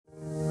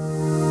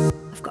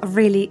got a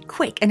really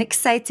quick and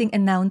exciting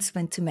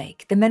announcement to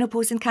make. The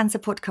Menopause and Cancer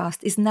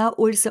podcast is now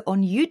also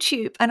on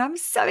YouTube, and I'm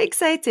so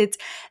excited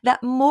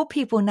that more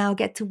people now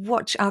get to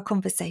watch our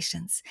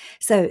conversations.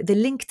 So the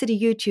link to the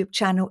YouTube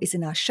channel is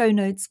in our show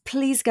notes.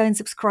 Please go and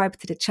subscribe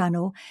to the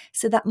channel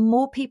so that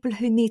more people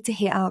who need to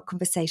hear our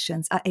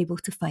conversations are able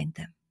to find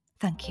them.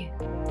 Thank you.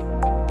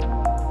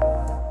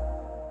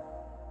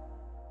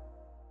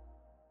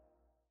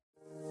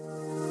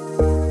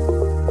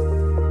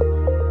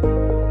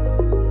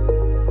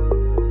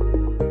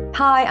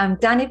 Hi, I'm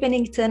Danny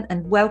Bennington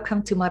and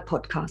welcome to my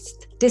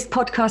podcast. This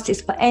podcast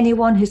is for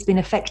anyone who's been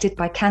affected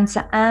by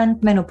cancer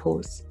and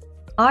menopause.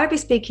 I'll be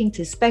speaking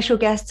to special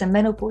guests and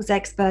menopause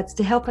experts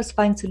to help us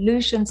find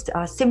solutions to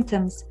our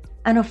symptoms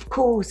and, of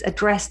course,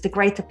 address the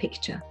greater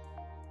picture.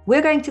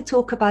 We're going to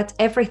talk about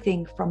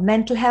everything from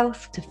mental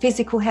health to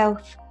physical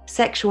health,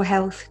 sexual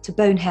health to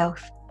bone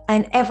health,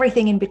 and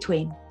everything in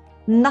between.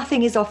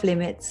 Nothing is off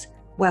limits.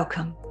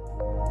 Welcome.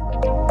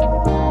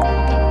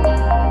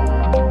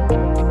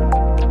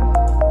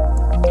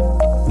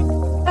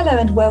 Hello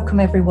and welcome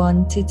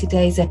everyone to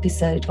today's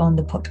episode on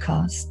the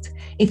podcast.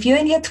 If you're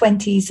in your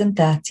 20s and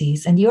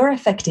 30s and you're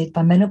affected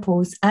by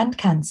menopause and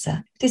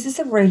cancer, this is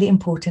a really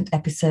important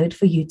episode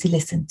for you to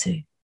listen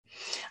to.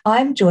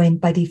 I'm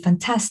joined by the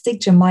fantastic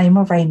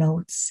Jemima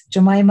Reynolds.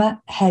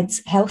 Jemima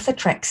heads Health at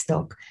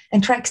Trekstock,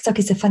 and Trekstock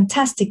is a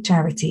fantastic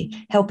charity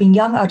helping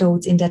young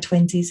adults in their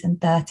 20s and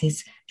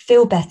 30s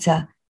feel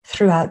better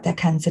throughout their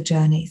cancer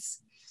journeys.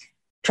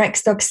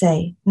 Trekstock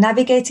say,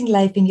 navigating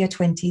life in your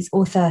 20s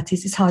or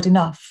 30s is hard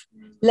enough,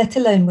 let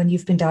alone when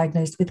you've been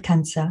diagnosed with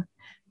cancer.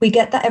 We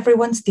get that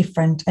everyone's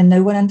different and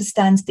no one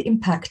understands the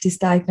impact this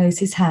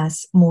diagnosis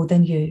has more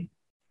than you.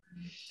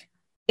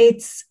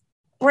 It's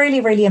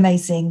really, really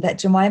amazing that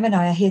Jemima and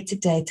I are here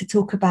today to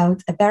talk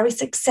about a very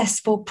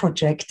successful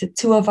project that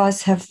two of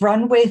us have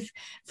run with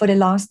for the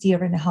last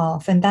year and a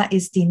half, and that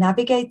is the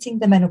Navigating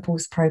the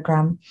Menopause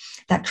program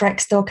that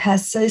Trekstock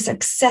has so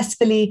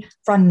successfully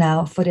run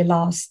now for the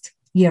last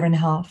year and a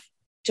half.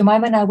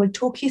 Jemima and I will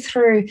talk you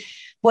through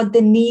what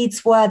the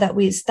needs were that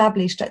we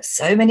established that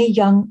so many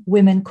young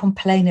women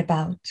complain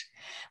about,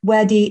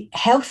 where the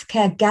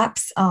healthcare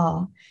gaps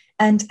are,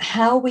 and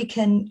how we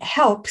can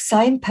help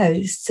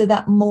signpost so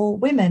that more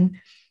women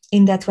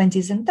in their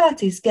 20s and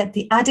 30s get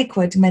the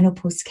adequate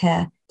menopause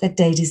care that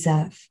they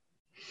deserve.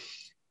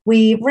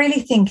 We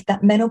really think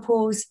that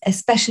menopause,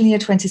 especially in your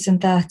 20s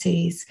and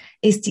 30s,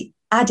 is the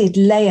added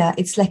layer.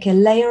 It's like a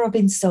layer of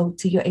insult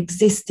to your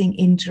existing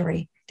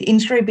injury. The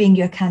injury being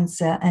your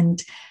cancer,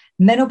 and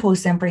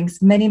menopause then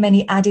brings many,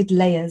 many added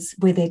layers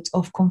with it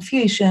of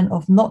confusion,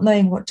 of not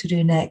knowing what to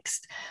do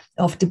next,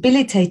 of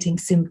debilitating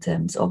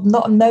symptoms, of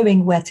not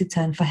knowing where to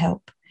turn for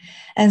help.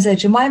 And so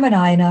Jemima and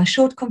I, in our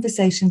short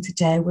conversation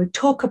today, will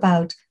talk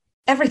about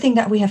everything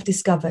that we have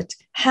discovered,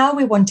 how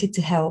we wanted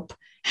to help,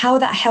 how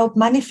that help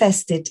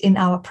manifested in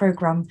our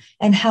program,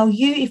 and how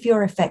you, if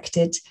you're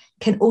affected,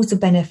 can also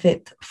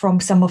benefit from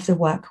some of the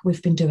work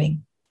we've been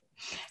doing.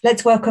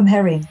 Let's welcome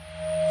her in.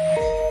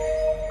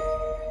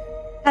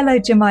 Hello,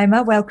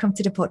 Jemima. Welcome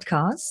to the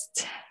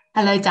podcast.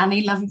 Hello,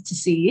 Danny. Lovely to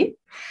see you.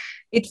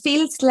 It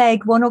feels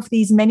like one of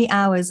these many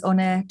hours on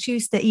a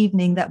Tuesday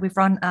evening that we've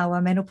run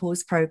our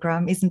menopause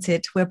program, isn't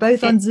it? We're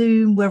both on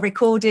Zoom, we're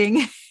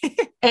recording.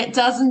 It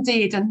does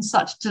indeed, and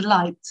such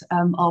delight,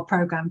 our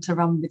program to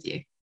run with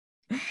you.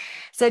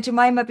 So,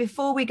 Jemima,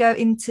 before we go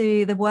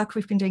into the work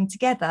we've been doing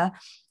together,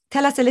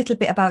 tell us a little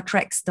bit about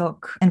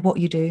Trekstock and what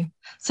you do.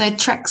 So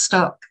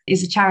Trekstock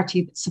is a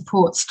charity that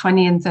supports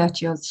 20 and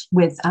 30-year-olds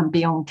with and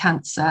beyond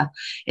cancer.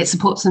 It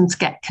supports them to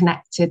get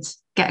connected,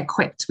 get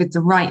equipped with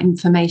the right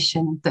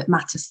information that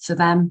matters to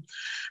them,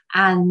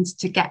 and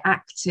to get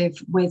active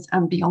with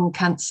and beyond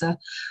cancer.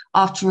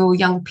 After all,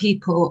 young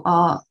people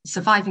are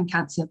surviving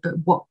cancer, but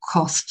what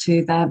cost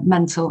to their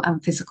mental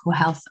and physical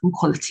health and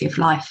quality of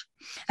life?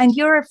 And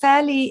you're a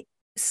fairly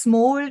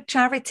small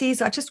charity,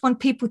 so I just want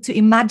people to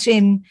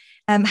imagine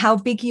how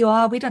big you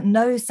are. We don't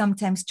know,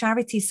 sometimes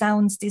charity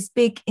sounds this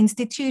big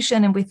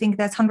institution and we think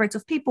there's hundreds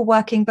of people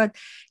working, but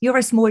you're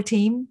a small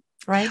team,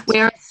 right?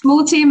 We're a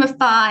small team of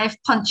 5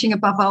 punching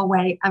above our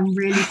weight and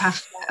really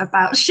passionate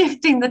about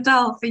shifting the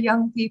dial for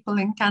young people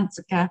in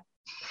cancer care.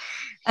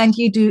 And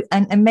you do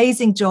an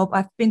amazing job.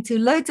 I've been to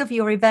loads of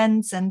your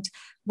events, and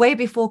way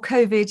before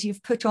COVID,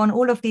 you've put on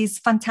all of these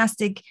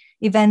fantastic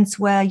events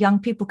where young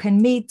people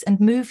can meet and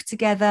move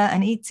together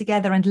and eat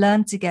together and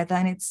learn together.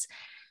 And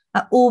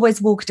I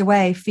always walked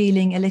away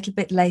feeling a little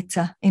bit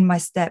later in my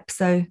step.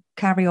 So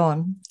carry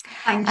on.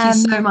 Thank you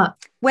so much.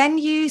 When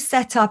you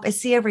set up a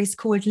series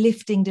called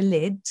Lifting the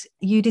Lid,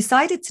 you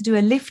decided to do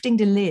a Lifting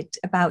the Lid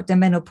about the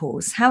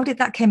menopause. How did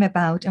that come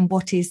about, and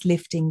what is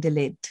Lifting the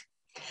Lid?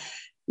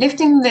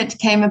 Lifting the Lid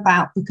came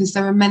about because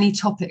there are many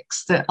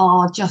topics that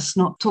are just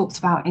not talked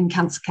about in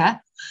cancer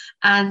care.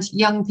 And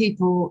young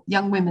people,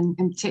 young women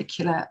in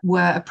particular,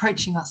 were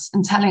approaching us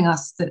and telling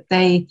us that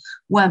they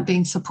weren't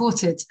being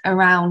supported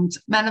around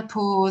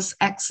menopause,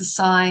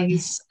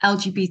 exercise,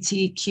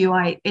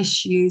 LGBTQI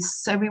issues.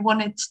 So we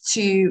wanted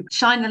to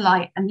shine a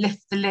light and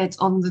lift the lid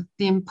on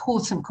the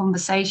important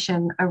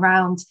conversation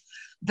around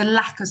the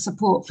lack of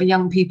support for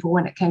young people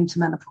when it came to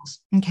menopause.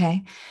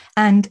 Okay.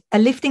 And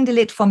lifting the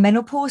lid for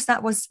menopause,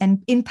 that was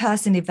an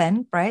in-person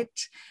event, right?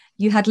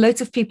 You had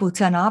loads of people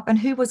turn up. And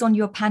who was on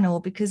your panel?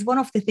 Because one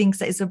of the things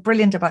that is so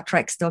brilliant about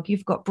Trekstock,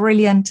 you've got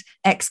brilliant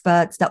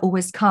experts that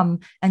always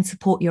come and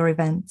support your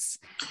events.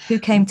 Who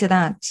came to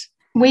that?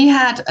 We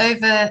had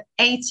over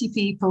 80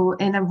 people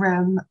in a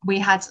room. We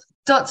had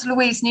Dr.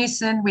 Louise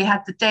Newson, we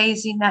had the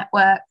Daisy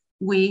Network,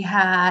 we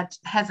had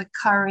Heather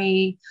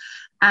Curry,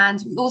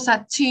 and we also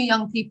had two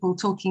young people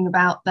talking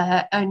about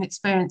their own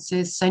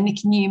experiences. So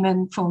Nikki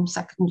Newman from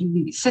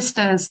Secondary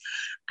Sisters,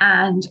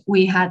 and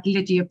we had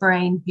Lydia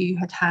Brain, who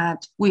had had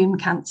womb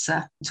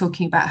cancer,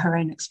 talking about her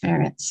own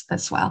experience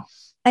as well.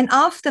 And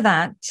after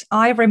that,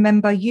 I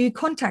remember you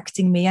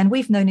contacting me, and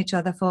we've known each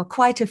other for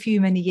quite a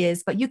few many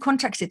years, but you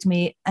contacted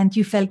me and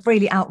you felt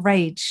really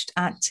outraged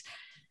at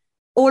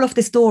all of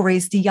the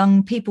stories the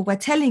young people were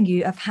telling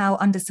you of how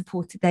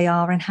under-supported they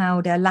are and how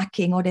they're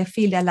lacking, or they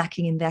feel they're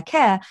lacking in their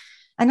care.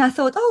 And I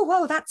thought, oh,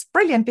 wow, that's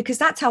brilliant, because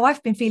that's how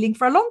I've been feeling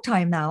for a long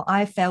time now.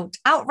 I felt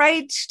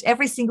outraged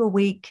every single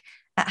week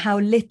at how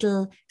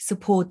little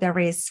support there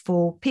is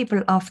for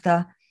people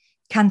after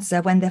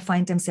cancer when they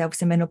find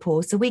themselves in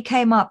menopause. So we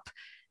came up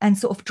and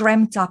sort of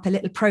dreamt up a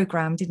little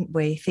program, didn't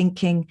we?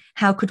 Thinking,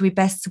 how could we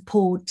best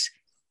support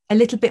a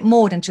little bit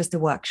more than just a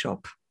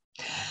workshop?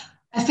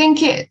 I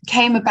think it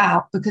came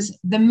about because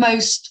the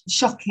most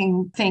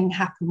shocking thing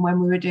happened when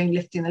we were doing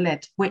Lifting the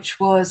Lid, which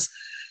was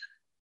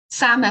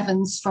Sam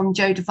Evans from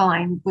Joe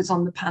Devine was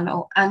on the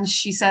panel, and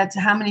she said,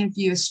 how many of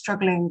you are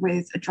struggling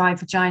with a dry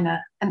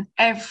vagina? And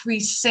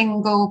every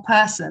single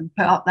person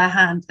put up their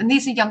hand. And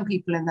these are young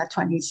people in their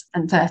 20s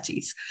and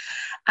 30s.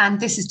 And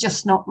this is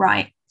just not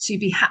right to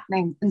be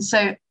happening. And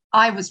so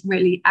I was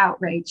really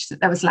outraged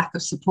that there was lack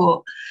of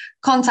support.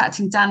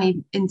 Contacting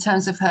Danny in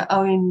terms of her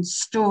own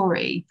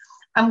story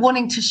and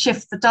wanting to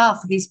shift the dial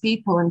for these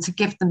people and to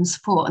give them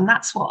support. And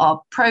that's what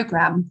our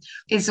program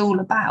is all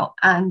about.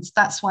 And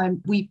that's why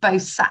we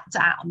both sat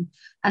down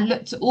and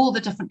looked at all the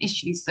different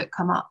issues that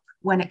come up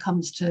when it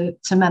comes to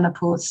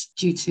menopause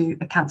due to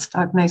a cancer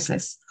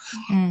diagnosis.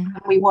 And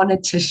we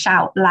wanted to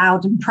shout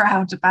loud and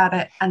proud about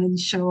it and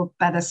ensure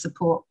better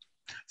support.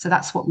 So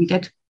that's what we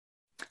did.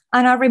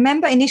 And I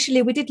remember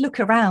initially we did look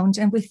around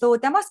and we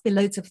thought there must be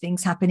loads of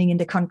things happening in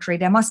the country.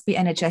 There must be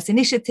NHS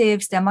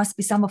initiatives. There must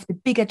be some of the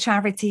bigger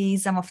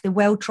charities, some of the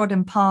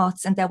well-trodden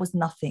paths, and there was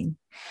nothing.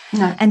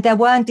 No. And there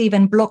weren't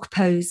even blog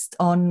posts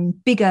on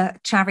bigger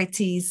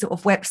charities sort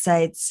of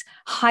websites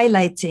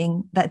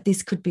highlighting that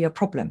this could be a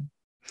problem.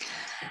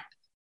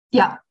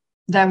 Yeah,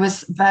 there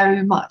was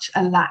very much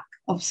a lack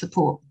of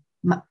support,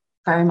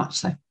 very much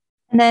so.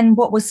 And then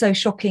what was so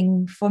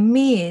shocking for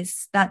me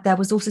is that there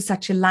was also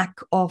such a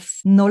lack of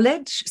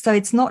knowledge. So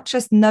it's not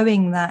just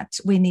knowing that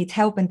we need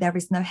help and there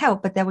is no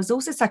help, but there was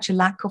also such a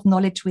lack of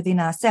knowledge within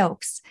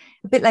ourselves.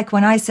 A bit like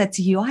when I said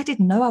to you, I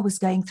didn't know I was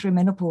going through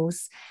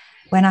menopause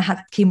when I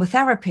had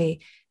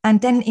chemotherapy. And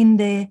then in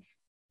the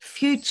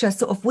future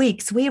sort of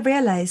weeks, we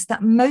realized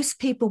that most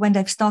people, when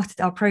they've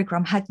started our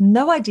program, had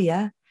no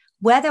idea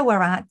where they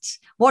were at,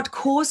 what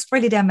caused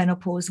really their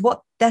menopause,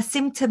 what their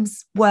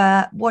symptoms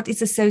were, what is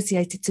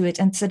associated to it.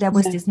 And so there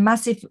was this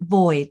massive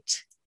void.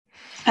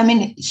 I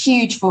mean,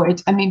 huge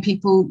void. I mean,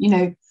 people, you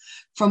know,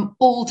 from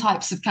all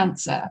types of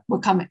cancer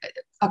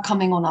are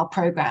coming on our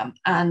program.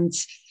 And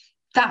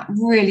that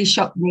really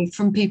shocked me,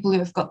 from people who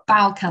have got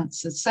bowel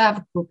cancer,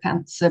 cervical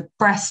cancer,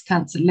 breast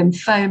cancer,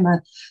 lymphoma,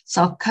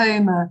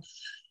 sarcoma,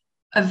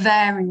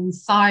 ovarian,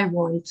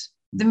 thyroid.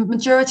 The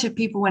majority of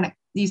people, when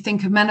you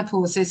think of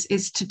menopause,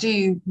 is to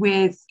do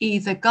with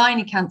either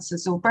gynae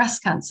cancers or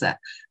breast cancer.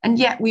 And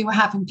yet we were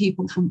having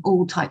people from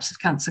all types of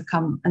cancer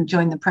come and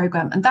join the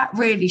program. And that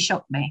really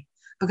shocked me,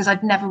 because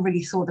I'd never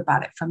really thought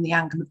about it from the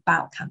angle of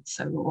bowel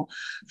cancer or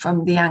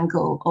from the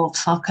angle of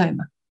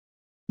sarcoma.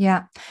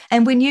 Yeah.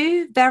 And we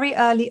knew very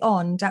early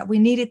on that we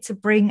needed to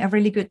bring a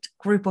really good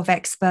group of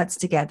experts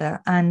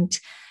together. And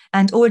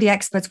all the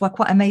experts were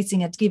quite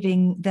amazing at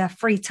giving their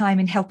free time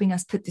in helping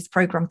us put this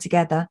program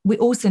together. We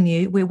also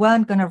knew we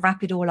weren't going to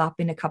wrap it all up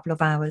in a couple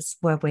of hours,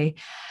 were we?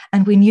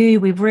 And we knew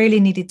we really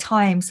needed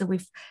time. So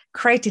we've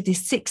created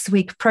this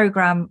 6-week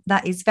program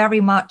that is very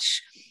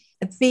much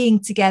being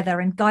together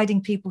and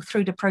guiding people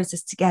through the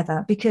process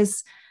together,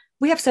 because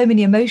we have so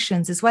many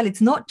emotions as well.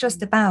 It's not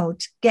just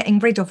about getting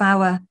rid of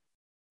our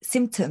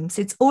symptoms.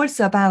 It's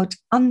also about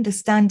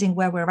understanding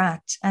where we're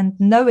at and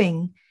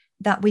knowing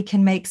that we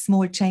can make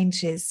small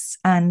changes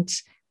and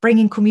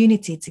bringing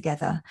community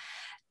together.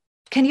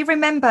 Can you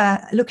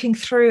remember looking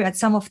through at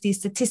some of these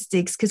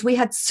statistics? Because we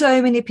had so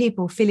many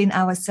people fill in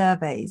our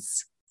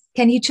surveys.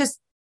 Can you just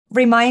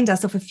remind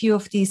us of a few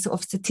of these sort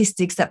of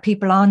statistics that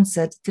people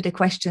answered to the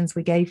questions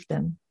we gave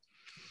them?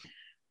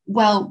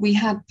 Well, we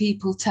had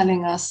people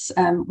telling us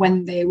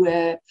when they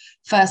were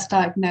first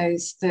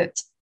diagnosed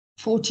that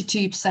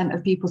 42%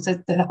 of people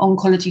said the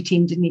oncology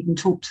team didn't even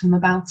talk to them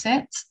about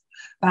it,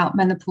 about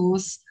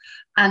menopause.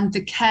 And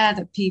the care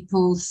that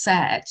people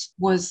said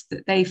was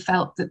that they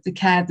felt that the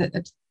care that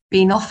had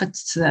been offered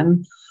to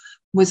them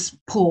was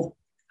poor,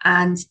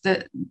 and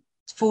that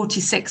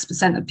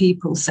 46% of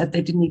people said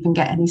they didn't even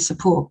get any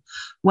support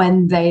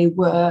when they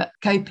were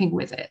coping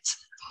with it.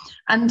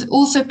 And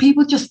also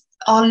people just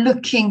are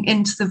looking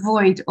into the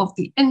void of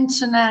the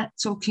internet,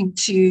 talking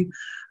to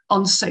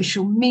on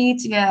social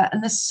media,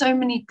 and there's so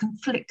many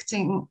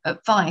conflicting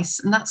advice.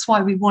 And that's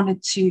why we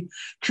wanted to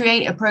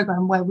create a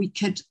program where we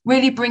could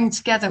really bring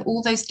together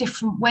all those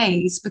different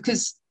ways,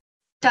 because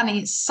Danny,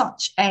 it's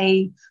such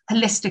a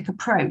holistic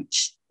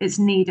approach is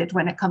needed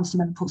when it comes to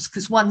menopause,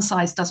 because one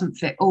size doesn't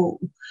fit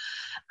all.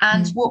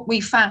 And what we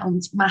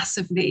found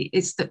massively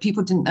is that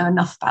people didn't know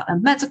enough about their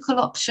medical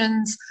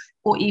options,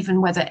 or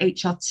even whether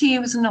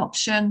HRT was an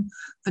option.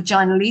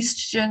 Vaginal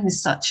estrogen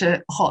is such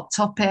a hot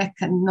topic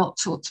and not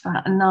talked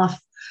about enough.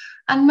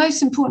 And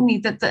most importantly,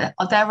 that there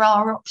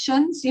are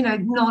options, you know,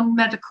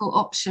 non-medical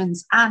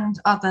options and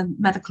other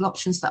medical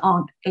options that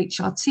aren't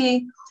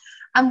HRT.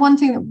 And one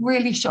thing that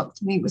really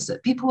shocked me was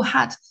that people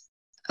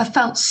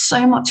felt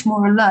so much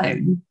more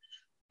alone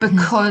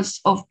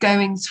because of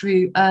going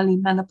through early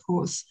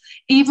menopause,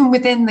 even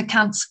within the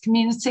cancer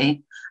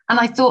community. And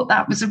I thought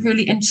that was a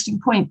really interesting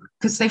point,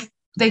 because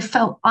they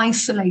felt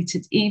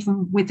isolated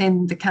even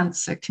within the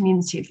cancer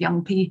community of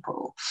young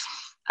people.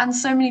 And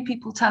so many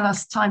people tell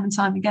us time and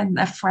time again,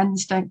 their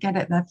friends don't get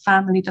it, their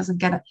family doesn't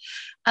get it.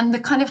 And the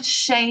kind of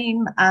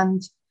shame,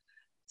 and,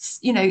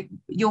 you know,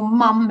 your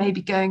mum may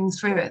be going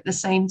through it at the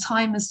same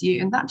time as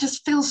you, and that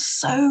just feels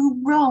so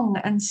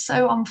wrong and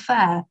so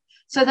unfair.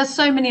 So there's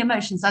so many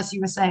emotions, as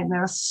you were saying,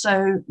 there are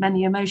so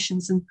many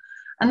emotions.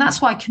 And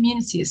that's why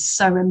community is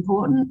so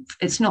important.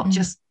 It's not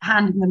just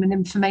handing them an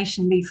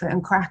information leaflet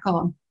and crack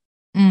on.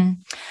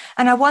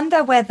 And I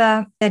wonder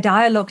whether the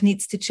dialogue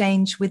needs to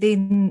change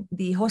within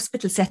the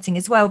hospital setting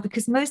as well,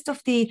 because most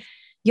of the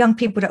young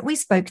people that we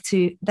spoke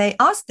to, they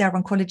asked their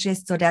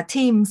oncologists or their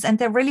teams, and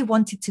they really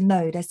wanted to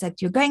know. They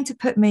said, you're going to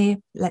put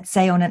me, let's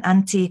say, on an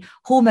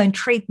anti-hormone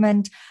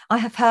treatment. I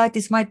have heard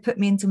this might put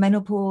me into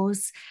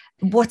menopause.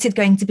 What's it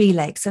going to be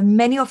like? So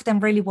many of them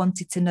really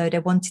wanted to know. They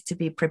wanted to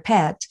be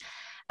prepared.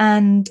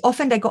 And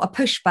often they got a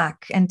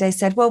pushback, and they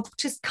said, well,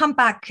 just come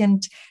back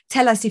and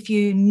tell us if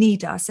you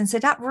need us. And so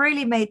that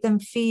really made them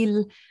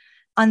feel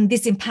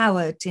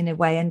disempowered in a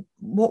way. And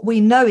what we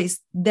know is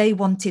they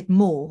wanted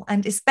more.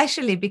 And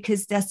especially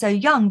because they're so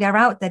young, they're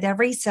out there, they're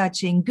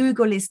researching.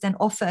 Google is then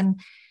often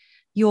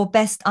your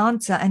best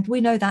answer. And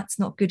we know that's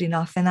not good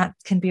enough. And that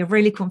can be a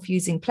really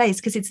confusing place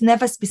because it's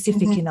never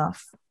specific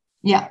enough.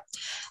 Yeah.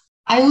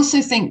 I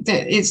also think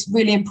that it's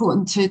really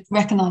important to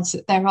recognise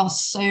that there are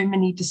so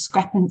many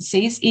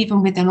discrepancies,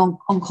 even within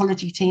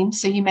oncology teams.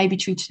 So you may be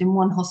treated in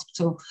one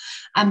hospital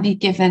and be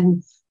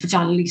given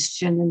vaginal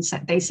estrogen,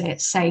 and they say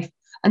it's safe.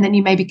 And then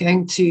you may be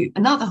going to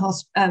another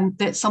hospital,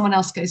 that someone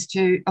else goes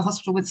to a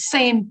hospital with the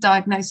same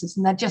diagnosis,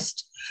 and they're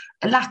just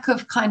a lack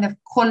of kind of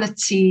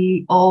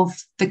quality of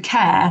the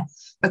care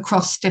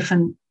across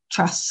different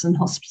trusts and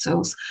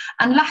hospitals,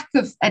 and lack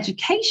of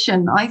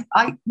education.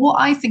 What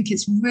I think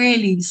is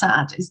really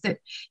sad is that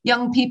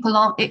young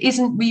people it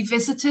isn't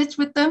revisited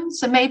with them.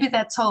 So maybe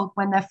they're told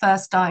when they're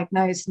first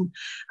diagnosed,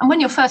 and when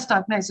you're first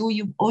diagnosed, all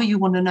you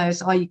want to know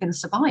is, are you going to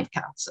survive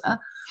cancer?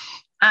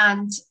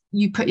 And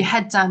you put your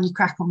head down, you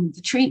crack on with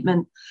the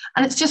treatment,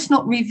 and it's just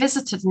not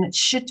revisited, and it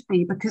should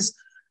be, because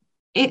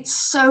it's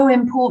so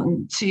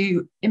important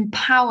to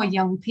empower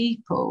young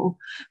people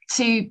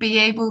to be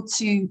able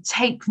to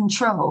take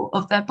control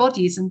of their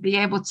bodies and be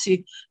able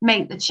to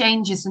make the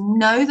changes and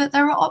know that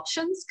there are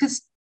options.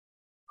 Because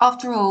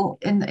after all,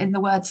 in the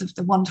words of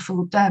the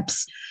wonderful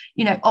Debs,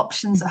 you know,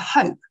 options are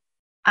hope,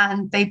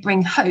 and they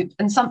bring hope.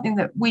 And something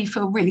that we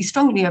feel really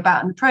strongly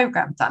about in the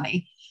programme,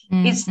 Danny,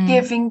 is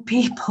giving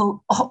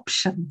people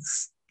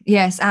options.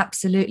 Yes,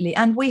 absolutely.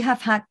 And we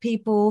have had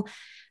people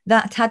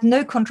that had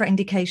no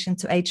contraindication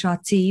to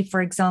HRT,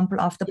 for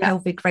example, after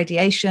pelvic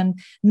radiation.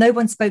 No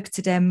one spoke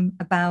to them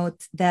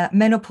about their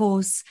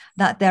menopause,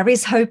 that there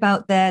is hope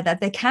out there,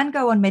 that they can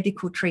go on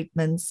medical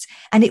treatments,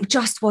 and it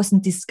just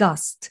wasn't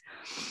discussed.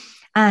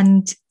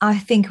 And I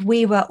think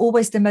we were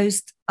always the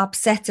most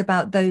upset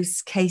about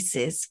those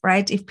cases,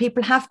 right? If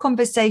people have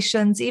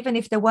conversations, even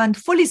if they weren't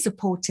fully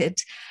supported,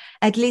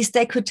 at least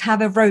they could have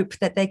a rope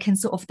that they can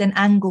sort of then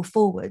angle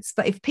forwards.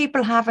 But if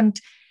people haven't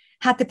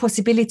had the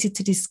possibility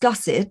to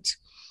discuss it,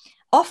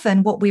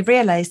 often what we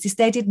realized is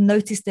they didn't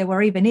notice they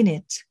were even in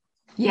it.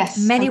 Yes.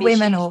 Many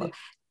women,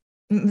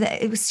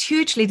 it was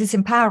hugely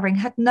disempowering,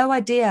 had no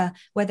idea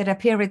whether their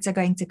periods are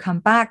going to come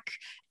back.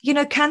 You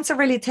know, cancer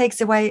really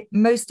takes away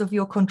most of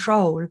your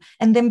control.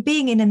 And then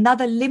being in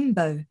another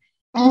limbo,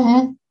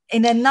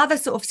 in another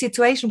sort of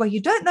situation where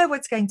you don't know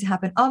what's going to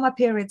happen. Are my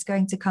periods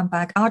going to come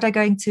back? Are they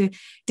going to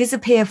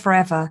disappear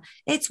forever?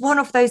 It's one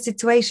of those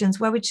situations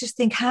where we just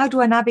think, how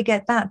do I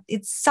navigate that?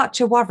 It's such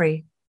a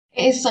worry.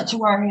 It is such a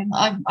worry.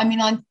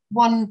 And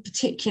one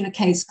particular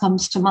case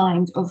comes to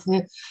mind of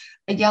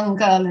a young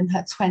girl in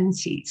her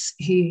 20s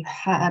who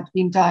had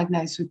been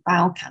diagnosed with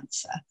bowel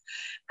cancer.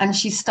 And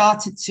she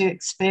started to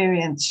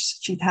experience,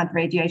 she'd had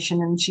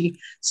radiation, and she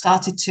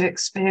started to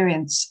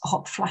experience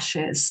hot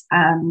flushes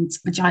and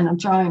vaginal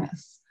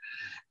dryness.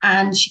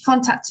 And she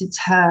contacted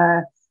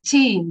her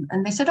team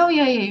and they said, oh,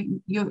 yeah,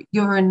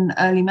 you're in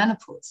early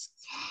menopause.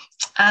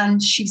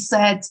 And she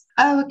said,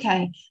 oh,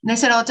 okay. And they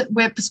said, oh,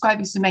 we're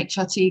prescribing some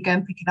HRT, go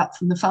and pick it up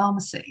from the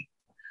pharmacy.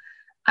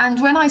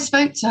 And when we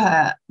spoke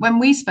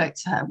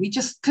to her, we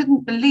just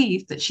couldn't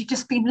believe that she'd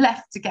just been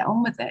left to get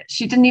on with it.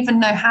 She didn't even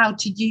know how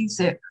to use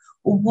it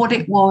or what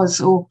it was,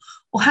 or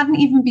hadn't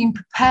even been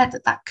prepared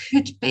that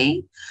could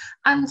be.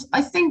 And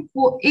I think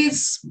what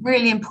is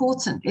really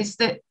important is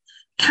that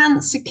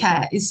cancer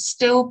care is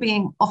still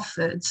being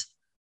offered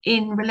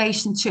in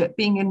relation to it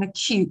being an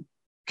acute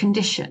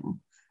condition,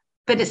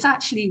 but it's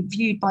actually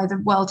viewed by the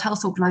World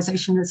Health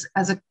Organization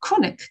as a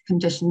chronic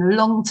condition, a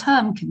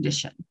long-term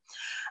condition.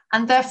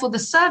 And therefore the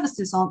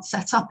services aren't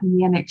set up in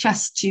the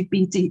NHS to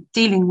be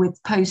dealing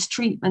with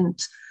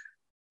post-treatment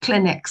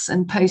clinics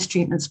and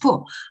post-treatment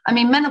support. I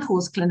mean,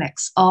 menopause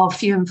clinics are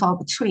few and far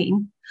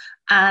between,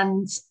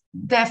 and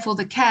therefore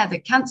the care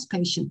that cancer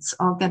patients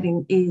are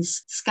getting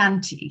is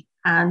scanty.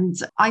 And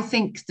I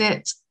think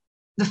that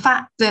the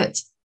fact that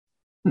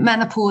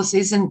menopause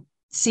isn't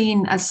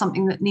seen as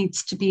something that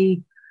needs to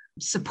be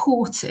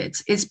supported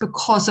is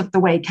because of the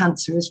way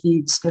cancer is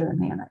viewed still in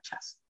the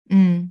NHS.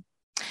 Mm.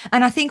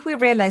 And I think we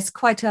realized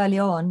quite early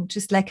on,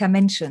 just like I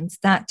mentioned,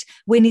 that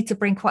we need to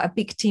bring quite a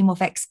big team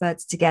of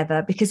experts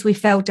together, because we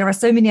felt there are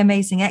so many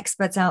amazing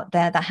experts out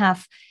there that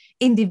have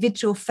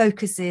individual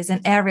focuses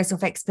and areas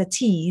of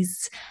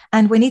expertise,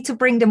 and we need to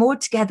bring them all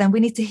together, and we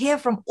need to hear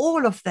from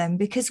all of them,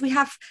 because we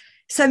have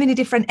so many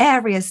different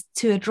areas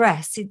to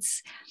address.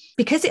 It's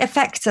because it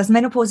affects us,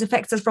 menopause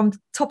affects us from the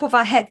top of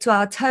our head to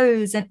our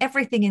toes and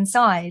everything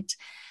inside.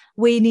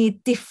 We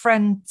need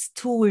different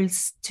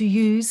tools to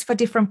use for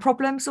different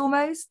problems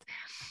almost.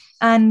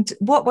 And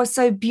what was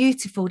so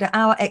beautiful that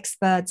our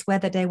experts,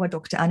 whether they were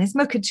Dr. Anis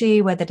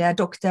Mukherjee, whether they're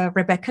Dr.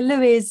 Rebecca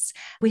Lewis,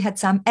 we had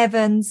Sam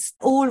Evans,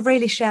 all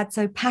really shared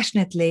so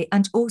passionately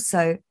and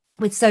also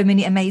with so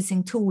many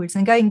amazing tools.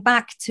 And going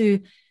back to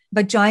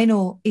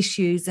vaginal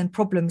issues and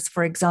problems,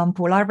 for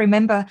example, I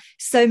remember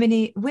so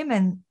many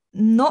women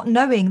not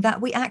knowing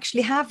that we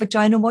actually have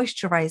vaginal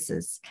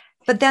moisturizers,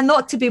 but they're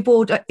not to be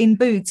bought in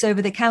boots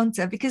over the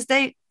counter because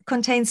they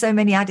contain so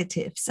many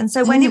additives. And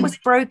so when it was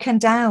broken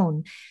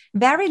down,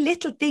 very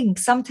little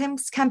things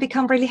sometimes can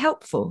become really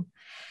helpful.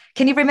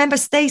 Can you remember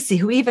Stacey,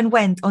 who even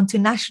went onto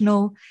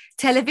national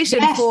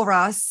television for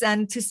us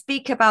and to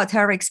speak about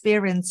her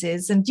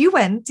experiences? And you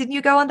went, didn't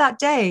you go on that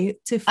day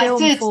to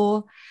film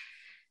for?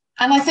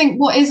 And I think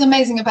what is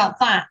amazing about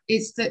that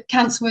is that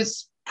cancer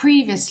was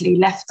previously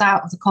left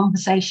out of the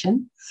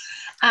conversation.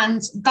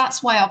 And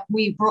that's why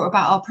we brought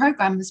about our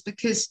program, is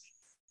because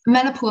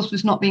menopause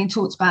was not being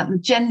talked about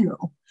in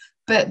general,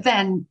 but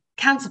then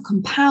cancer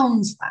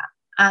compounds that.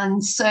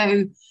 And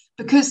so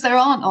because there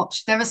aren't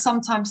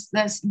options,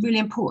 there's really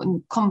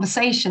important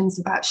conversations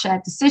about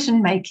shared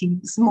decision making.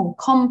 It's more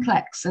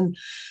complex, and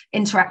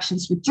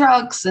interactions with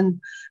drugs,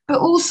 but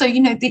also,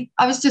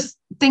 I was just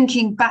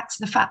thinking back to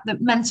the fact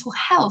that mental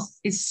health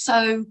is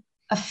so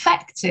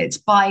affected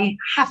by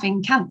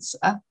having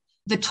cancer.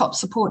 The top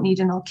support need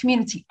in our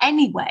community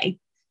anyway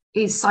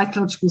is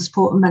psychological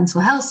support and mental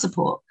health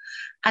support,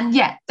 and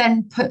yet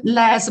then put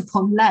layers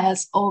upon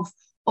layers of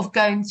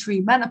going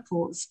through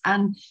menopause.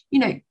 And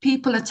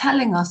people are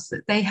telling us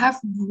that they have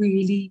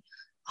really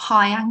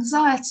high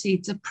anxiety,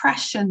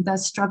 depression, they're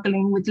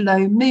struggling with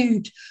low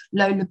mood,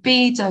 low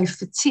libido,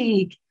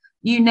 fatigue,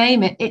 you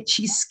name it,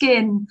 itchy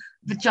skin,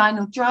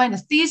 vaginal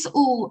dryness. These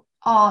all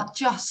are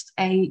just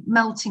a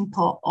melting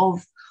pot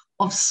of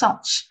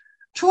such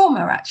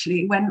trauma,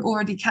 actually, when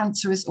already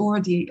cancer is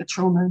already a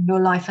trauma in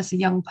your life as a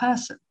young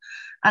person.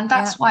 And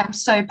that's why I'm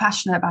so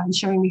passionate about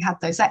ensuring we have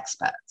those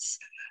experts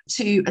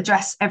to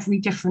address every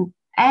different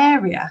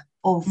area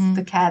of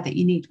the care that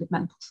you need with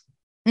menopause.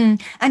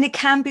 And it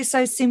can be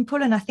so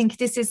simple. And I think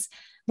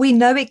we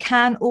know it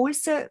can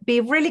also be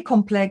really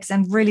complex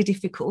and really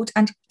difficult.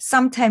 And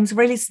sometimes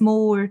really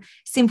small,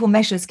 simple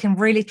measures can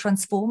really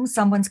transform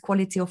someone's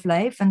quality of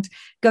life. And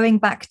going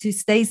back to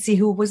Stacey,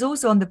 who was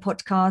also on the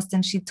podcast,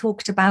 and she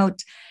talked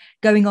about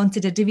going on to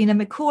the Davina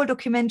McCall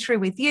documentary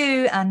with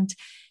you. And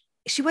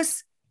she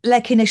was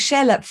like in a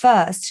shell at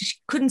first. She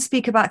couldn't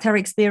speak about her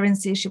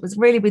experiences. She was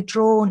really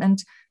withdrawn.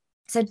 And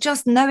so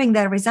just knowing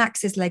there is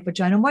access like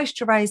vaginal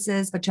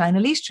moisturizers,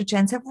 vaginal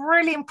estrogens have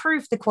really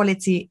improved the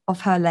quality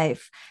of her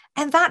life.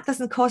 And that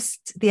doesn't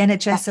cost the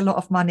NHS a lot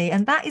of money.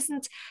 And that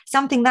isn't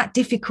something that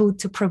difficult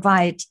to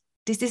provide.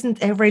 This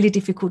isn't a really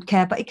difficult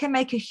care, but it can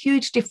make a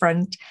huge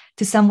difference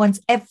to someone's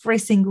every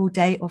single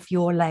day of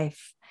your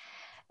life.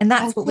 And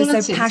that's what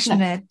we're so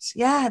passionate.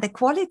 Yeah, the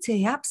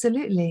quality,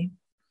 absolutely.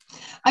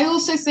 I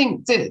also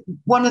think that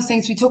one of the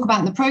things we talk about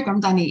in the program,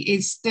 Danny,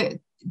 is that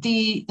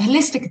the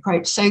holistic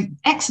approach. So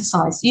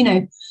exercise,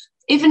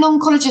 if an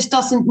oncologist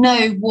doesn't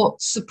know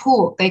what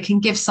support they can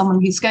give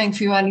someone who's going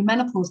through early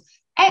menopause,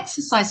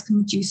 exercise can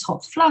reduce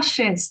hot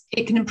flushes,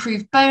 it can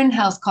improve bone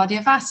health,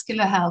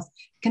 cardiovascular health,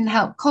 it can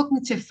help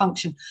cognitive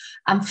function,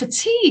 and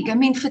fatigue. I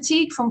mean,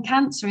 fatigue from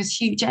cancer is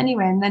huge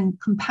anyway, and then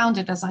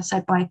compounded, as I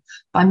said, by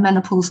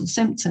menopausal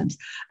symptoms.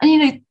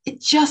 And,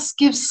 it just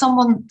gives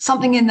someone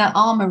something in their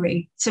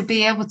armory to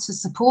be able to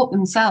support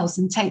themselves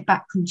and take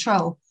back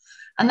control.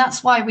 And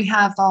that's why we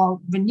have our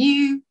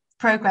Renew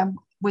program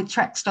with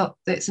Trekstock.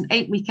 That's an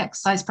 8-week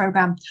exercise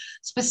program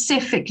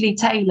specifically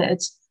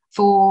tailored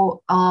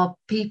for our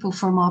people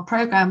from our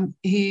program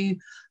who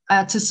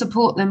to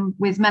support them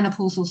with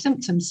menopausal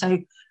symptoms. So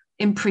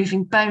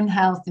improving bone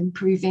health,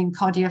 improving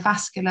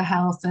cardiovascular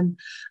health, and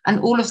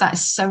all of that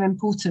is so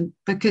important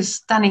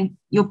because, Danny,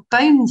 your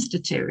bones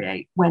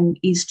deteriorate when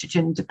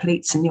estrogen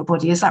depletes in your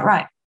body. Is that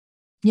right?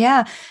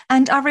 Yeah.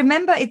 And I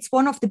remember it's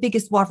one of the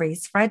biggest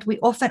worries, right? We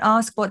often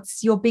ask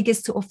what's your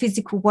biggest sort of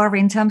physical worry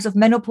in terms of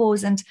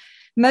menopause. And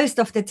most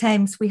of the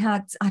times we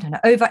had,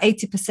 over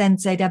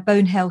 80% say their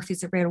bone health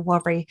is a real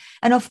worry.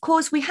 And of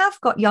course, we have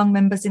got young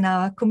members in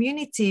our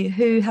community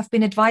who have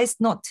been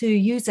advised not to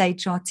use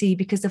HRT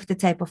because of the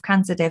type of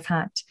cancer they've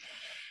had.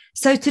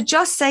 So to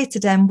just say to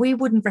them, we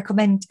wouldn't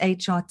recommend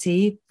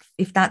HRT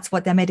if that's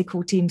what their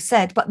medical team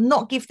said, but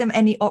not give them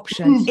any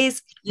option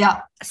is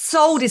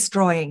soul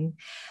destroying.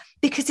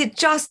 Because it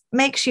just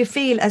makes you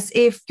feel as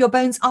if your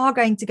bones are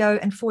going to go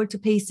and fall to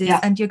pieces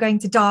and you're going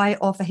to die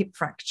of a hip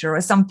fracture or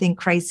something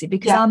crazy,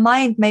 because our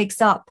mind makes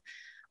up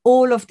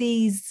all of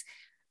these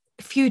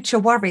future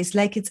worries,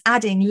 like it's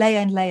adding layer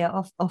and layer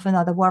of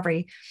another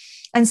worry.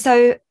 And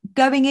so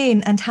going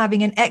in and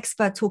having an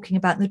expert talking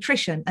about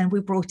nutrition, and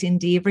we brought in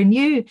the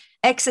Renew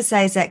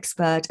exercise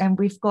expert, and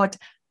we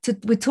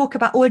talk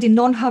about all the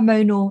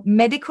non-hormonal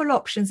medical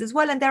options as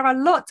well. And there are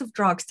lots of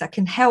drugs that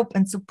can help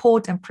and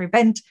support and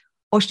prevent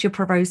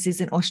osteoporosis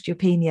and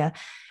osteopenia.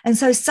 And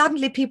so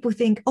suddenly people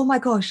think, oh my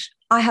gosh,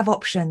 I have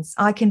options.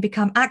 I can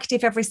become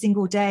active every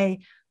single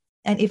day.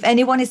 And if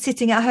anyone is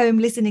sitting at home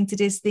listening to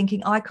this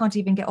thinking, I can't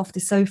even get off the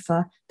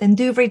sofa, then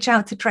do reach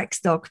out to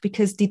Trekstock,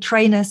 because the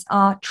trainers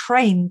are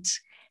trained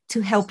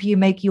to help you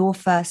make your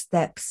first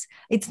steps.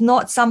 It's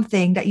not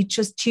something that you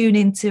just tune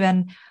into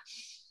an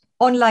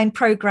online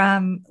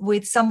program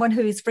with someone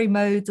who is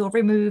remote or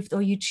removed,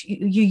 or you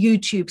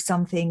YouTube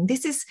something.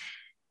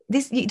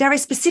 There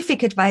is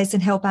specific advice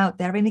and help out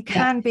there, and it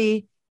can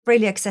be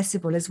really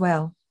accessible as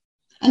well.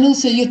 And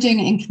also you're doing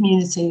it in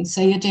community.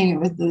 So you're doing it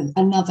with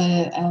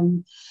another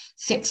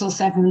 6 or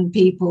 7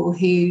 people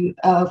who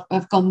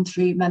have gone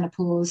through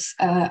menopause,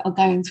 are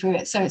going through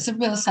it. So it's a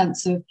real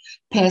sense of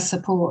peer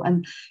support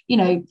and,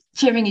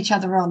 cheering each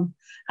other on.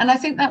 And I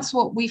think that's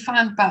what we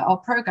found about our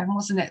program,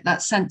 wasn't it?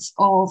 That sense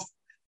of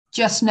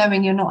just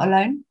knowing you're not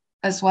alone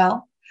as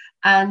well.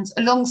 And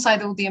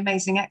alongside all the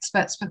amazing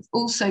experts, but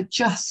also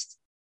just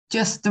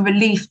the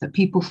relief that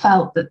people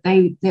felt that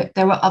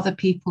there were other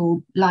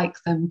people like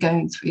them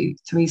going through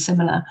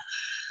similar.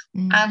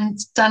 And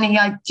Danny,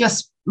 I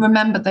just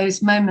remember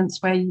those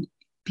moments where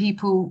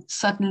people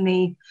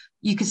suddenly,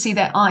 you could see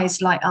their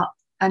eyes light up,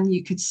 and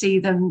you could see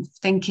them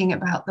thinking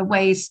about the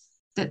ways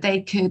that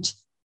they could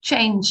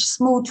change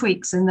small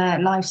tweaks in their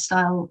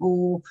lifestyle,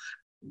 or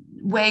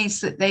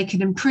ways that they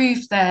could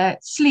improve their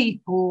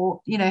sleep, or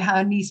how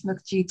Anis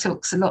Mukherjee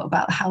talks a lot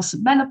about the house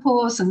of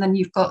menopause, and then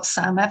you've got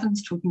Sam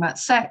Evans talking about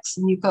sex,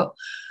 and you've got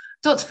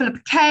Dr.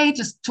 Philippa Kay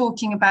just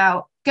talking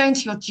about going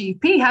to your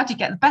GP. How do you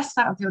get the best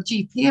out of your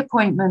GP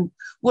appointment?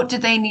 What do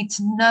they need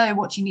to know?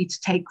 What do you need to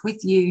take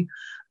with you?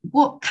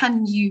 What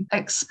can you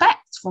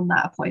expect from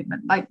that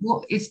appointment? Like,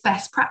 what is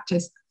best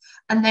practice?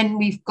 And then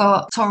we've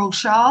got Toril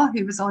Shah,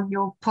 who was on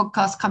your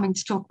podcast, coming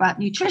to talk about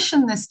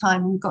nutrition this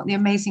time. We've got the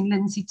amazing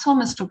Lindsay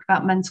Thomas talking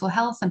about mental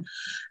health. And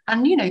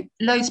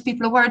loads of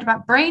people are worried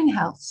about brain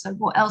health. So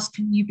what else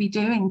can you be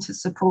doing to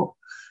support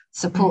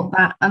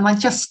that? And I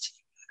just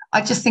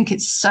think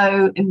it's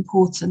so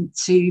important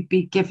to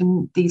be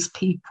giving these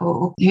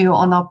people who are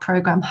on our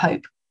program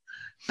hope,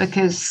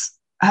 because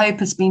hope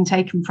has been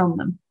taken from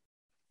them.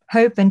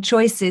 Hope and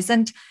choices.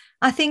 And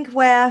I think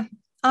where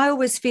I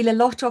always feel a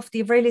lot of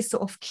the really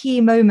sort of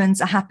key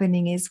moments are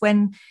happening is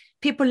when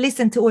people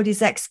listen to all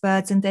these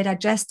experts and they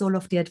digest all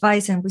of the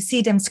advice, and we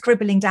see them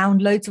scribbling down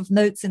loads of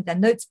notes, and their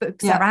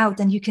notebooks are out,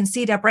 and you can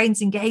see their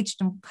brains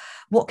engaged, and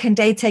what can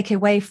they take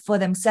away for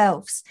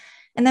themselves?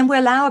 And then we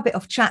allow a bit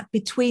of chat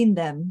between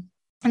them.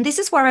 And this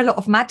is where a lot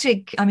of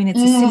magic, I mean, it's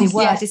a silly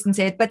word, isn't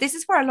it? But this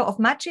is where a lot of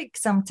magic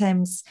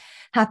sometimes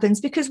happens,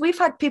 because we've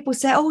had people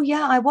say, oh,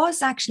 yeah, I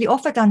was actually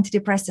offered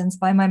antidepressants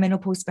by my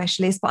menopause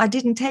specialist, but I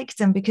didn't take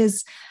them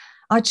because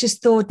I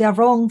just thought they're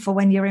wrong for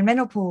when you're in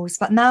menopause.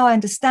 But now I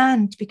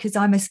understand, because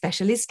I'm a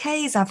specialist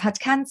case, I've had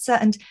cancer.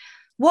 And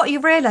what you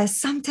realize,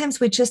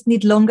 sometimes we just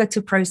need longer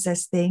to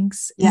process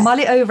things, mull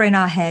it over in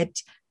our head,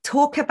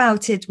 talk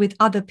about it with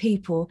other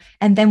people,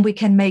 and then we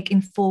can make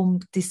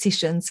informed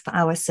decisions for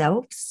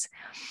ourselves.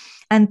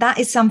 And that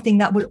is something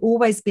that will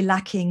always be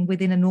lacking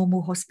within a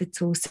normal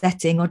hospital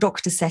setting or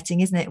doctor setting,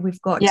 isn't it?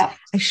 We've got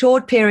a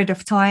short period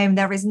of time.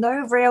 There is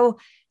no real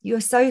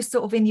you're so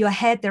sort of in your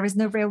head, there is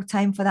no real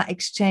time for that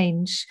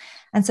exchange.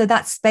 And so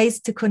that space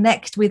to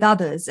connect with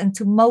others and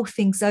to mull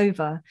things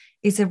over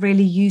is a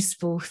really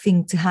useful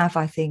thing to have,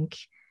 I think.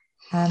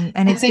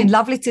 And it's been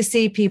lovely to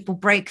see people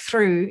break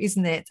through,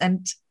 isn't it?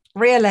 And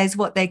realize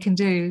what they can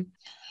do.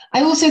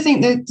 I also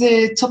think that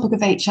the topic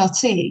of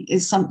HRT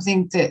is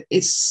something that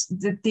it's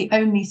the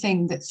only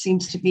thing that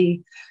seems to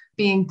be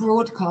being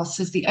broadcast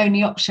as the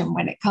only option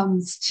when it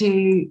comes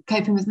to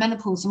coping with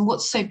menopause. And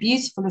what's so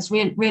beautiful is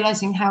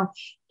realizing how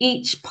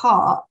each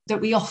part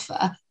that we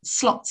offer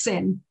slots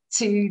in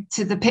to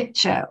the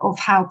picture of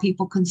how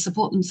people can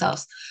support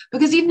themselves.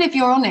 Because even if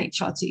you're on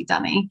HRT,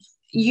 Danny,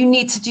 you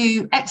need to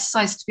do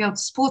exercise to be able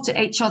to support it.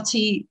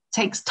 HRT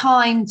takes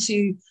time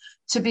to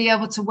be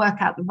able to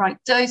work out the right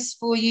dose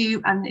for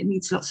you, and it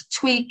needs lots of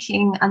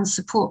tweaking and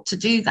support to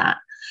do that.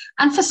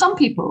 And for some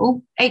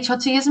people,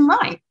 HRT isn't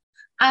right.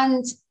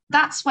 And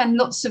that's when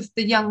lots of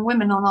the young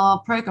women on our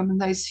program and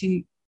those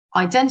who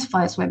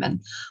identify as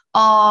women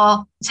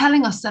are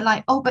telling us, they're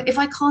like, oh, but if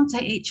I can't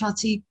take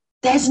HRT,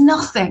 there's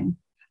nothing.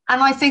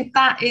 And I think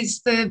that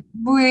is the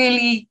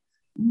really,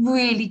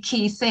 really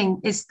key thing,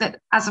 is that,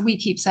 as we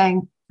keep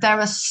saying, there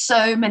are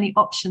so many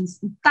options.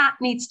 That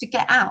needs to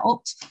get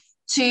out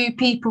to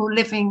people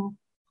living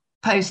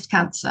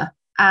post-cancer.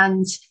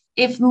 And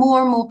if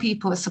more and more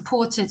people are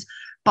supported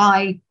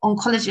by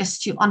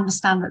oncologists who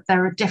understand that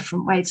there are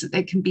different ways that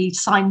they can be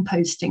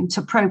signposting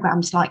to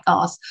programs like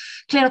ours,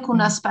 clinical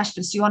nurse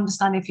specialists who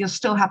understand if you're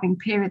still having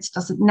periods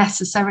doesn't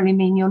necessarily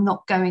mean you're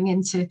not going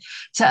into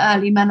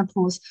early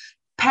menopause,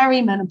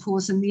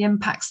 perimenopause, and the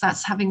impacts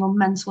that's having on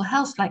mental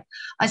health. Like,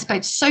 I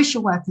spoke to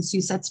social workers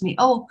who said to me,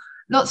 oh,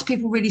 lots of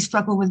people really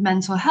struggle with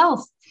mental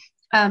health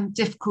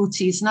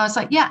difficulties. And I was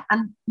like, yeah,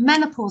 and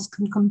menopause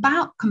can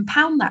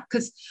compound that,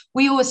 because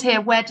we always hear,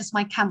 where does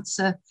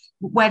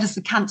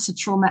the cancer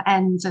trauma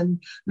end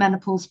and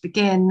menopause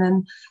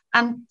begin?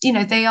 And you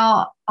know, they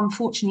are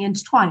unfortunately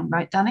intertwined,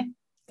 right, Danny?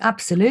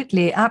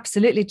 Absolutely,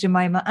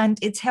 Jemima. And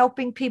it's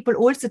helping people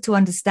also to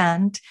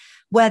understand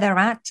where they're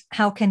at,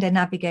 how can they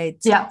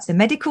navigate the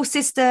medical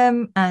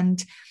system,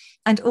 and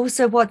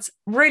also what's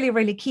really,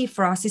 really key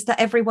for us is that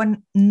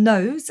everyone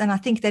knows, and I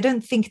think they don't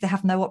think they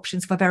have no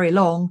options for very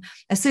long.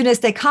 As soon as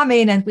they come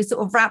in and we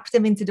sort of wrap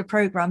them into the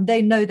program,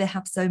 they know they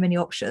have so many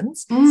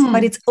options.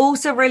 But it's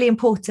also really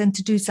important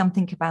to do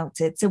something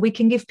about it. So we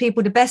can give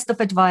people the best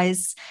of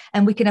advice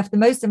and we can have the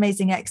most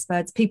amazing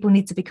experts. People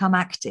need to become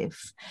active.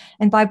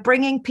 And by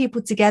bringing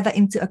people together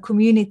into a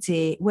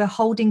community, we're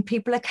holding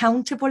people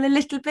accountable a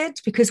little bit,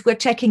 because we're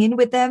checking in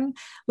with them.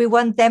 We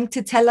want them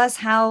to tell us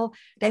how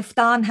they've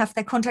done, have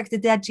they contacted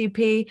their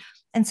GP.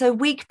 And so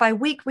week by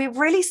week, we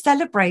really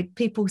celebrate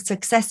people's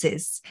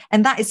successes.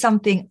 And that is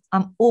something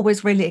I'm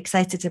always really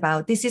excited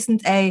about. This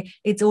isn't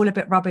it's all a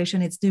bit rubbish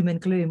and it's doom and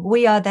gloom.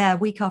 We are there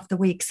week after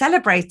week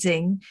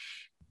celebrating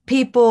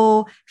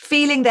people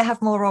feeling they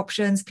have more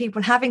options,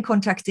 people having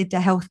contacted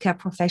their healthcare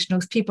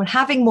professionals, people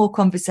having more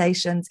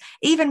conversations,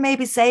 even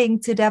maybe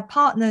saying to their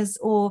partners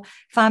or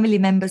family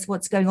members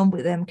what's going on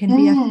with them can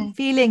be a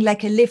feeling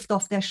like a lift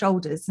off their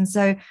shoulders. And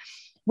so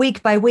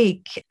week by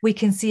week, we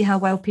can see how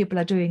well people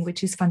are doing,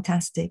 which is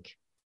fantastic.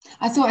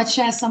 I thought I'd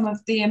share some of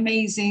the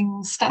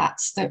amazing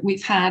stats that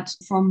we've had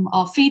from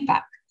our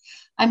feedback.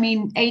 I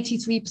mean,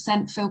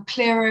 83% feel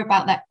clearer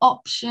about their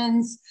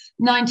options,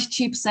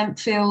 92%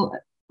 feel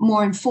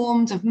more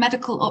informed of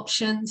medical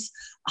options,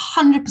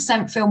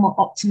 100% feel more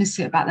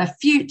optimistic about their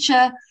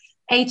future,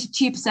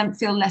 82%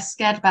 feel less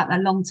scared about their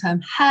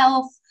long-term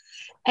health,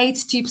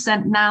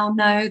 82% now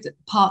know that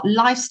part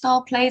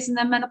lifestyle plays in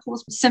their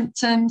menopause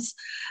symptoms,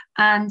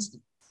 and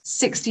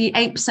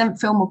 68%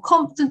 feel more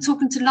confident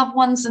talking to loved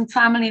ones and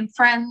family and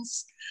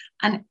friends,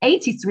 and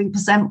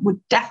 83%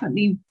 would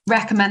definitely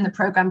recommend the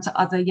program to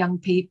other young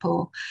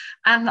people.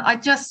 And I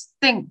just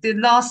think the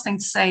last thing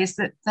to say is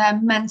that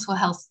their mental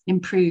health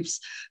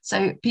improves.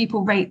 So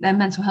people rate their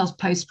mental health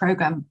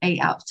post-program 8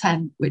 out of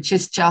 10, which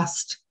is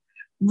just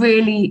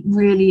really,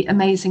 really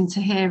amazing to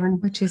hear. And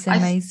which is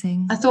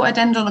amazing. I thought I'd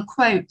end on a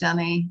quote,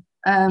 Danny.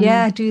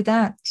 Do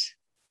that.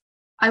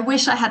 I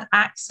wish I had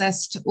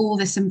access to all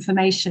this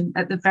information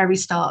at the very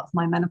start of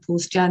my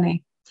menopause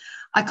journey.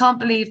 I can't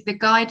believe the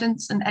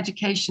guidance and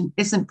education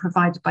isn't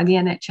provided by the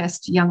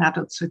NHS to young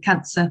adults with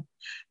cancer,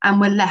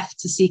 and we're left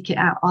to seek it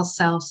out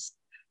ourselves.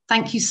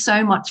 Thank you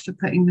so much for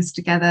putting this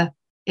together.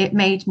 It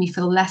made me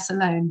feel less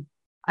alone.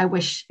 I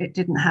wish it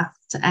didn't have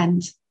to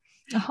end.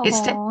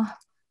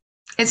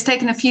 It's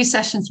taken a few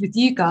sessions with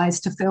you guys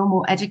to feel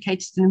more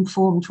educated and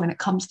informed when it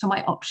comes to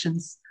my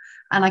options.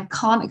 And I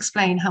can't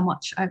explain how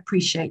much I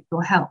appreciate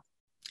your help.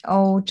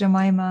 Oh,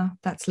 Jemima,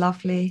 that's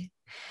lovely.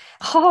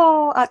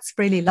 Oh, that's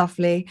really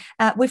lovely.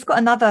 We've got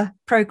another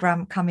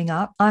program coming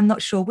up. I'm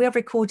not sure. We're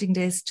recording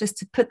this just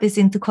to put this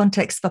into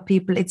context for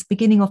people. It's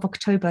beginning of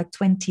October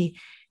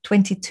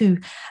 2022,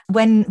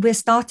 when we're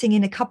starting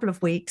in a couple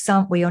of weeks,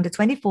 aren't we, on the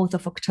 24th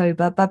of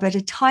October. But by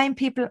the time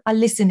people are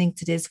listening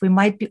to this, we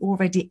might be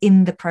already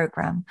in the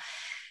program.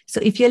 So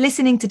if you're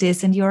listening to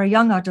this and you're a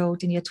young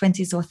adult in your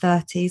 20s or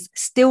 30s,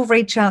 still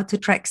reach out to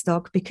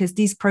Trekstock because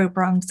these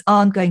programs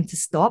aren't going to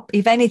stop.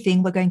 If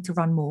anything, we're going to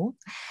run more.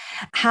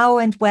 How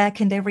and where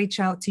can they reach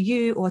out to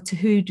you, or to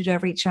who do they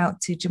reach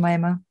out to,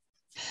 Jemima?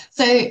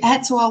 So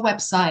head to our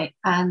website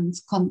and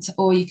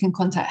or you can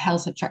contact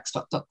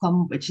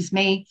health@trekstock.com, which is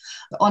me.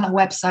 On our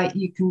website,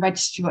 you can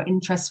register your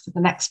interest for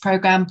the next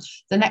program.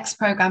 The next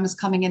program is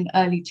coming in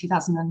early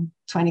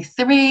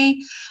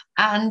 2023.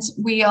 And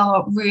we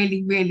are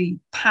really, really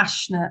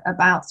passionate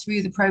about,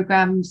 through the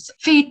program's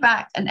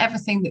feedback and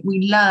everything that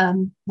we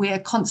learn, we are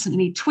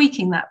constantly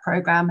tweaking that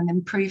program and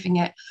improving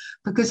it,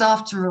 because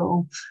after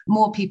all,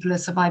 more people are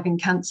surviving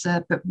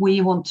cancer, but we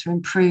want to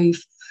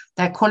improve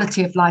their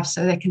quality of life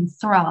so they can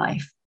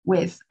thrive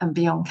with and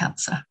beyond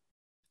cancer.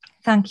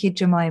 Thank you,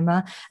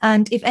 Jemima.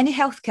 And if any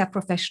healthcare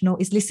professional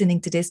is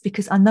listening to this,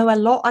 because I know a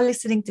lot are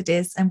listening to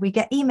this and we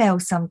get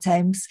emails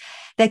sometimes,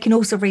 they can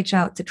also reach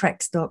out to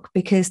Trekstock,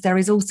 because there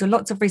is also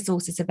lots of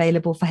resources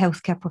available for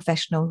healthcare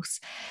professionals.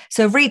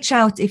 So reach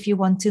out if you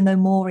want to know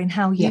more in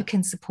how you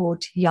can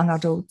support young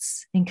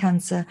adults in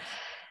cancer.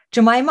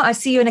 Jemima, I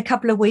see you in a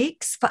couple of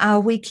weeks for our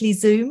weekly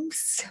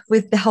Zooms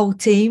with the whole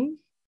team.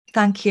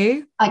 Thank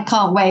you. I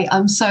can't wait.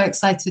 I'm so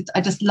excited.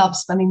 I just love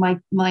spending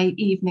my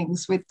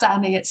evenings with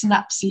Danny. It's an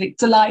absolute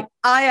delight.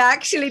 I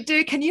actually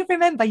do. Can you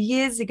remember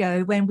years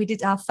ago when we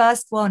did our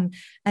first one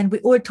and we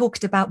all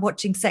talked about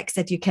watching Sex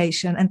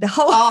Education and the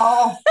whole...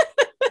 Oh,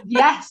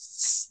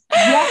 yes.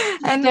 Yes,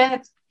 we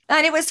did.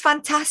 And it was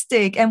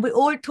fantastic. And we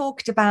all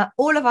talked about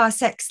all of our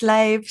sex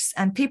slaves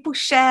and people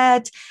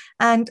shared.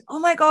 And oh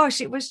my gosh,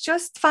 it was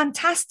just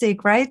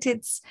fantastic, right?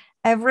 It's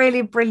a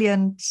really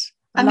brilliant...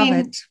 I love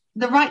it.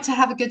 The right to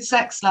have a good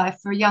sex life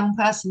for a young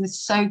person is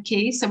so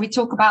key. So we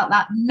talk about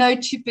that. No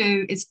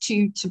taboo is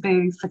too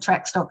taboo for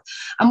Trekstock.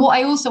 And what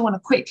I also want to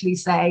quickly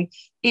say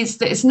is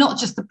that it's not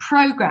just the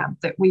program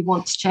that we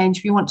want to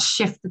change. We want to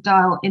shift the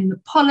dial in the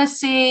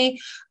policy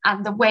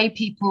and the way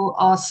people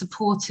are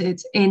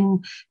supported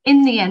in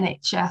the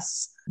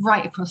NHS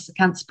right across the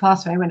cancer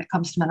pathway when it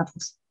comes to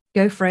menopause.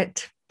 Go for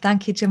it.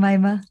 Thank you,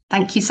 Jemima.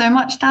 Thank you so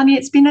much, Danny.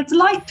 It's been a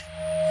delight.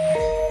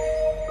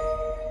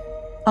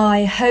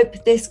 I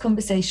hope this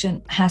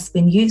conversation has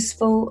been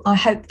useful. I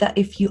hope that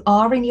if you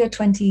are in your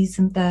 20s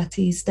and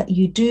 30s, that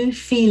you do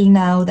feel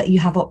now that you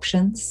have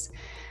options,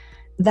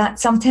 that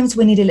sometimes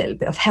we need a little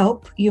bit of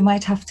help. You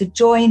might have to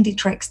join the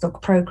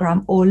Trekstock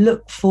program or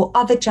look for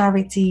other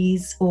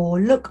charities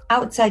or look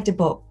outside the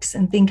box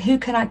and think, who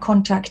can I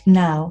contact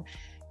now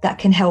that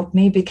can help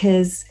me?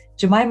 Because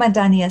Jemima and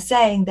Danny are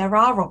saying there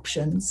are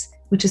options.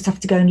 We just have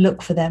to go and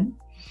look for them.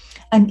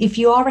 And if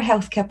you are a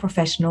healthcare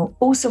professional,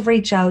 also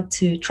reach out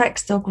to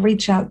Trekstock,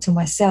 reach out to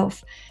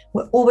myself.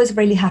 We're always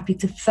really happy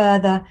to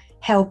further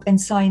help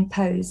and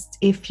signpost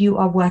if you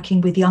are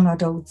working with young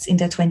adults in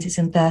their 20s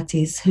and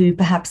 30s who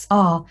perhaps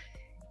are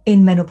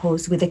in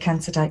menopause with a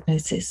cancer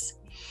diagnosis.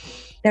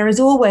 There is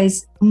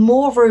always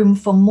more room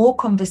for more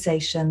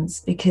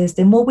conversations, because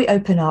the more we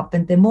open up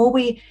and the more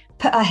we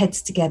put our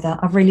heads together,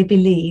 I really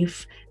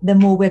believe the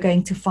more we're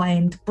going to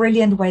find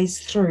brilliant ways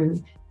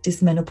through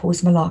this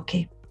menopause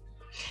malarkey.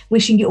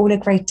 Wishing you all a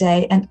great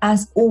day. And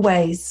as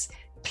always,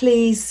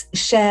 please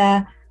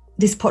share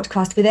this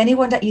podcast with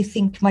anyone that you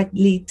think might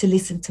need to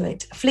listen to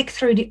it. Flick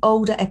through the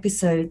older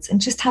episodes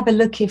and just have a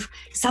look if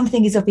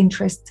something is of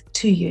interest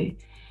to you.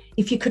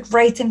 If you could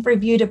rate and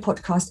review the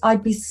podcast,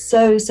 I'd be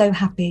so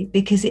happy,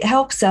 because it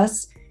helps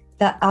us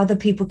that other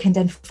people can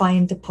then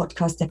find the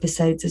podcast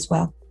episodes as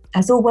well.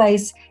 As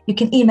always, you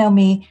can email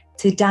me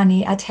to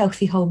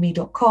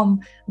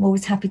danny@healthywholeme.com. I'm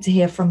always happy to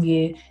hear from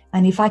you.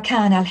 And if I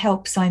can, I'll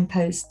help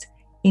signpost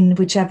in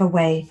whichever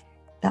way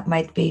that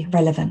might be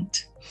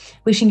relevant.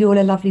 Wishing you all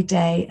a lovely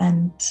day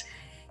and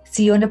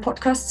see you on the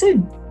podcast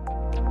soon.